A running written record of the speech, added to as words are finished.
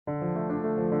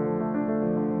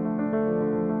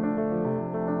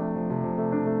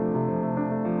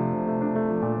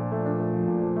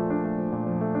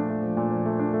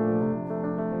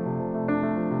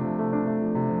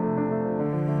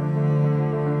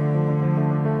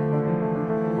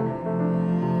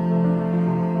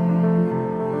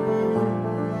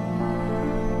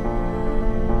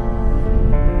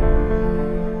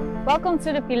Welcome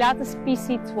to the Pilatus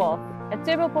PC-12, a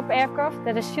turboprop aircraft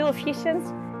that is fuel efficient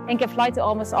and can fly to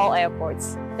almost all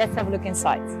airports. Let's have a look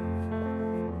inside.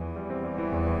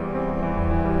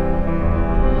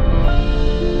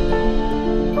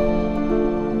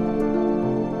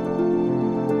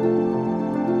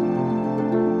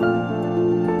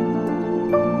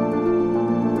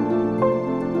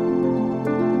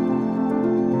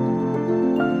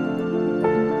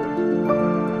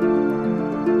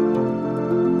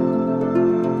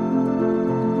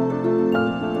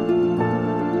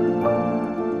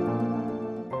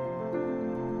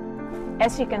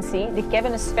 As you can see, the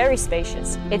cabin is very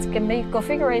spacious. It can be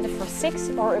configured for 6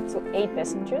 or up to 8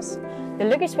 passengers. The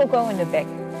luggage will go in the back.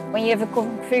 When you have a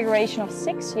configuration of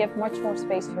 6, you have much more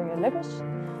space for your luggage.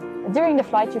 During the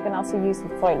flight, you can also use the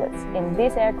toilet. In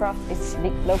this aircraft, it's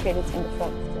located in the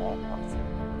front of the aircraft.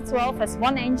 The 12 has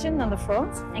one engine on the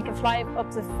front and can fly up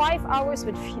to 5 hours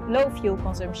with low fuel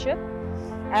consumption.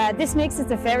 This makes it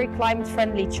a very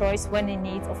climate-friendly choice when in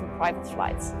need of a private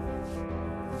flight.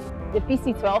 The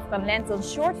PC-12 can land on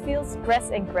short fields, grass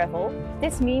and gravel.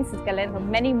 This means it can land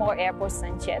on many more airports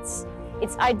than jets.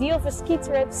 It's ideal for ski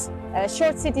trips,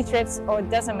 short city trips, or it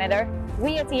doesn't matter.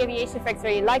 We at the Aviation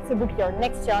Factory like to book your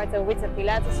next charter with the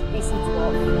Pilatus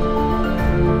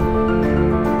PC-12.